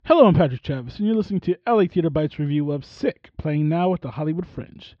Hello, I'm Patrick Travis, and you're listening to LA Theater Bites review of Sick, playing now at the Hollywood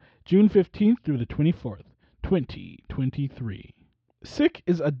Fringe, June 15th through the 24th, 2023. Sick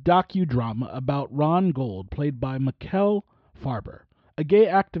is a docudrama about Ron Gold, played by Mikkel Farber, a gay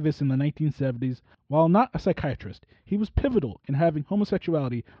activist in the 1970s. While not a psychiatrist, he was pivotal in having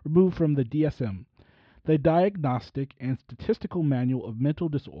homosexuality removed from the DSM, the Diagnostic and Statistical Manual of Mental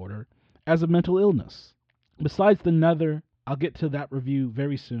Disorder, as a mental illness. Besides the nether, I'll get to that review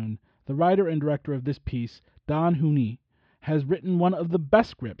very soon, the writer and director of this piece, Don Hooney, has written one of the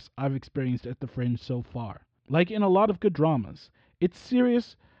best scripts I've experienced at the Fringe so far. Like in a lot of good dramas, it's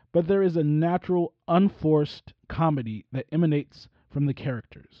serious, but there is a natural, unforced comedy that emanates from the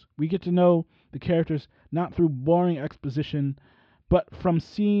characters. We get to know the characters not through boring exposition, but from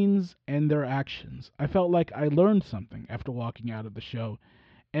scenes and their actions. I felt like I learned something after walking out of the show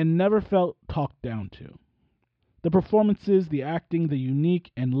and never felt talked down to. The performances, the acting, the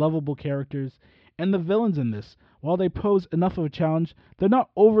unique and lovable characters, and the villains in this, while they pose enough of a challenge, they're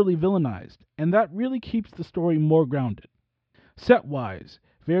not overly villainized, and that really keeps the story more grounded. Set-wise,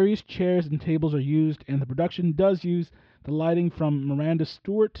 various chairs and tables are used, and the production does use the lighting from Miranda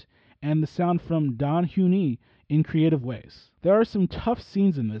Stewart and the sound from Don Hooney in creative ways. There are some tough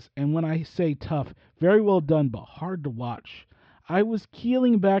scenes in this, and when I say tough, very well done but hard to watch. I was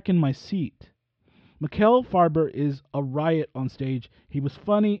keeling back in my seat. Mikkel Farber is a riot on stage. He was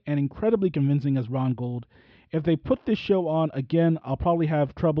funny and incredibly convincing as Ron Gold. If they put this show on again, I'll probably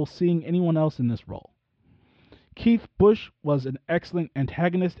have trouble seeing anyone else in this role. Keith Bush was an excellent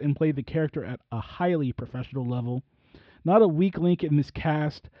antagonist and played the character at a highly professional level. Not a weak link in this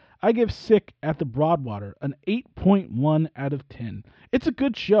cast. I give Sick at the Broadwater an 8.1 out of 10. It's a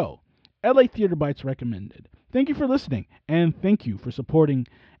good show. LA Theater Bites recommended. Thank you for listening, and thank you for supporting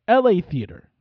LA Theater.